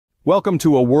Welcome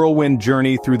to a whirlwind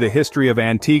journey through the history of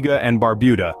Antigua and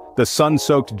Barbuda, the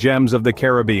sun-soaked gems of the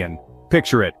Caribbean.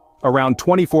 Picture it, around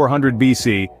 2400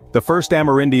 BC, the first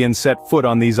Amerindians set foot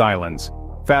on these islands.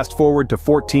 Fast forward to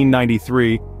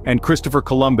 1493, and Christopher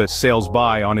Columbus sails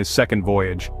by on his second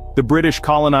voyage. The British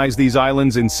colonized these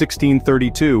islands in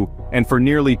 1632, and for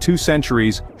nearly 2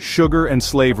 centuries, sugar and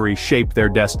slavery shaped their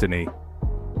destiny.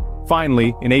 Finally,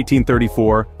 in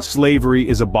 1834, slavery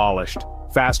is abolished.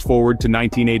 Fast forward to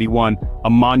 1981, a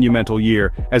monumental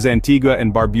year, as Antigua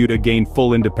and Barbuda gained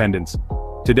full independence.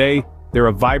 Today, they're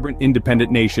a vibrant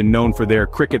independent nation known for their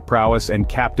cricket prowess and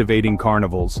captivating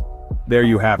carnivals. There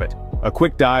you have it, a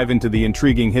quick dive into the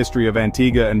intriguing history of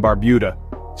Antigua and Barbuda.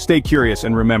 Stay curious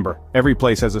and remember, every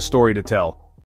place has a story to tell.